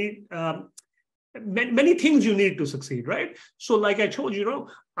and many things you need to succeed, right? So like I told you,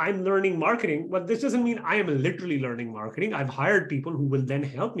 I'm learning marketing, but this doesn't mean I am literally learning marketing. I've hired people who will then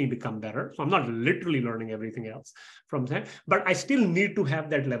help me become better. So I'm not literally learning everything else from them, but I still need to have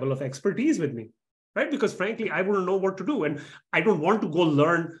that level of expertise with me, right? Because frankly, I wouldn't know what to do. And I don't want to go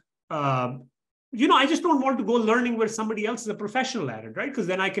learn, I just don't want to go learning where somebody else is a professional at it, right? Because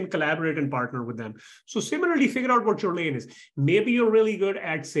then I can collaborate and partner with them. So similarly, figure out what your lane is. Maybe you're really good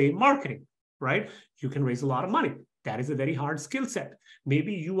at, say, marketing, right? You can raise a lot of money. That is a very hard skill set.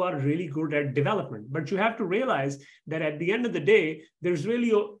 Maybe you are really good at development, but you have to realize that at the end of the day, there's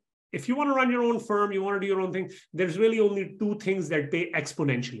really, if you want to run your own firm, you want to do your own thing, there's really only two things that pay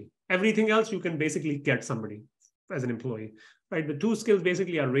exponentially. Everything else, you can basically get somebody as an employee, right? The two skills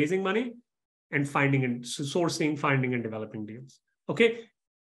basically are raising money and finding and developing deals. Okay.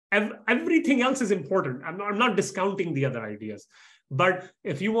 Everything else is important. I'm not discounting the other ideas. But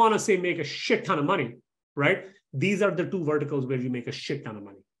if you want to, say, make a shit ton of money, right? These are the two verticals where you make a shit ton of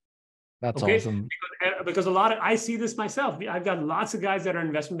money. That's awesome. Because I see this myself. I've got lots of guys that are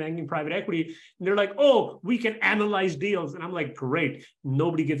investment banking, private equity, and they're like, oh, we can analyze deals. And I'm like, great.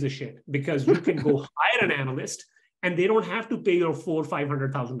 Nobody gives a shit, because you can go hire an analyst and they don't have to pay your $400,000 or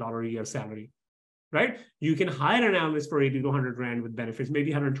 $500,000 a year salary, right? You can hire an analyst for 80 to 100 grand with benefits,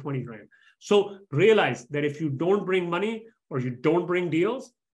 maybe 120 grand. So realize that if you don't bring money or you don't bring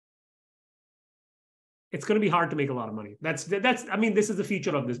deals, it's going to be hard to make a lot of money. This is the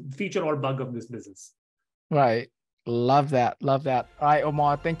feature or bug of this business. Right. Love that. All right,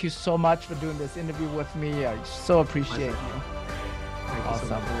 Omar, thank you so much for doing this interview with me. I so appreciate you. Thank you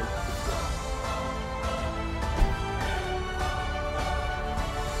so much.